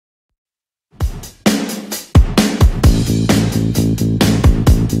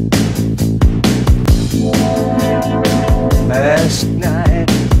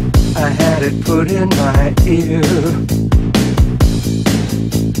put in my ear.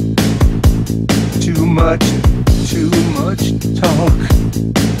 Too much talk.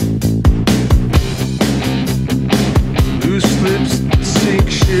 Loose lips sink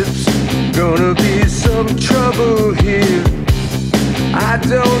ships. Gonna be some trouble here. I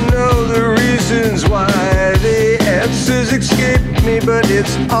don't know the reasons why the answers escape me, but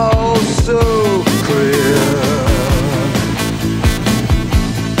it's all so clear.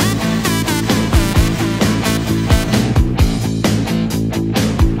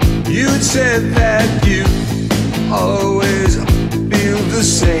 You said that you always feel the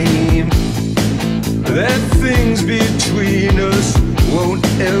same, that things between us won't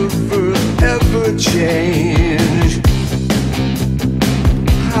ever change.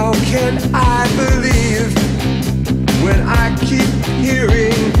 How can I believe when I keep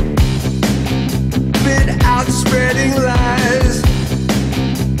hearing bit out spreading lies?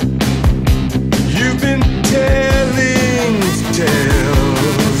 You've been telling tales.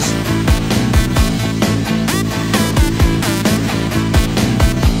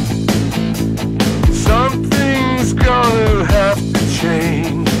 Something's gonna have to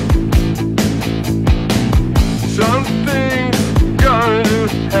change. Something's gonna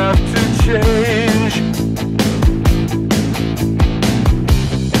have to change.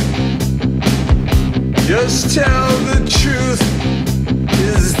 Just tell the truth.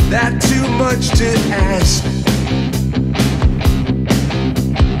 Is that too much to ask?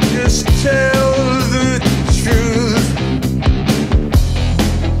 Just tell the truth.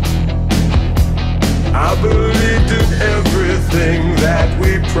 I believed in everything that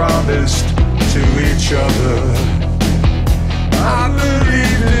we promised to each other. I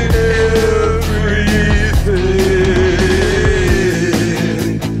believed in everything.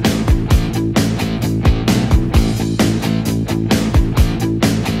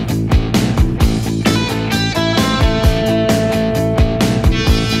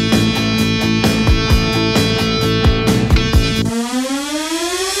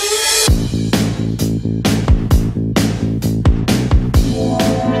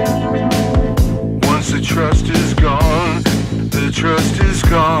 Trust is gone, the trust is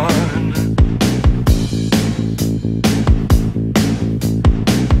gone.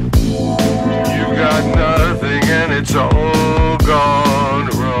 You got nothing and it's all gone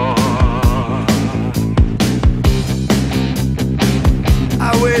wrong.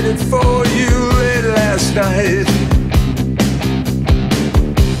 I waited for you late last night,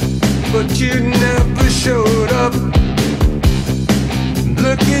 but you never showed up.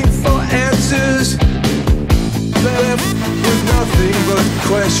 Looking for answers, left with nothing but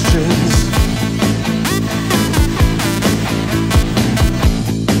questions.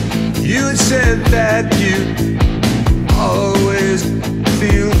 You had said that you always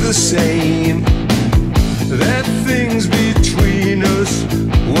feel the same, that things between us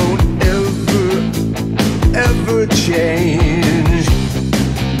won't ever change.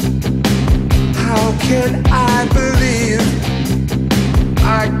 How can I believe?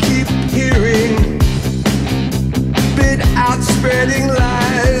 I keep hearing bit out spreading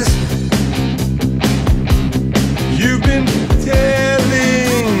lies. You've been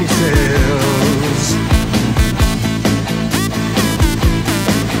telling tales.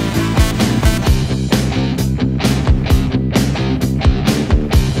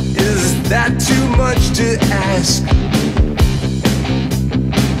 Is that too much to ask?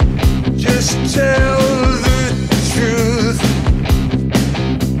 Just tell the truth.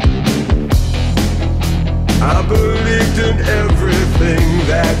 I believed in everything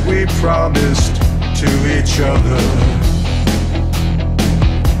that we promised to each other.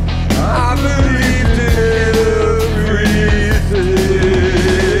 I believed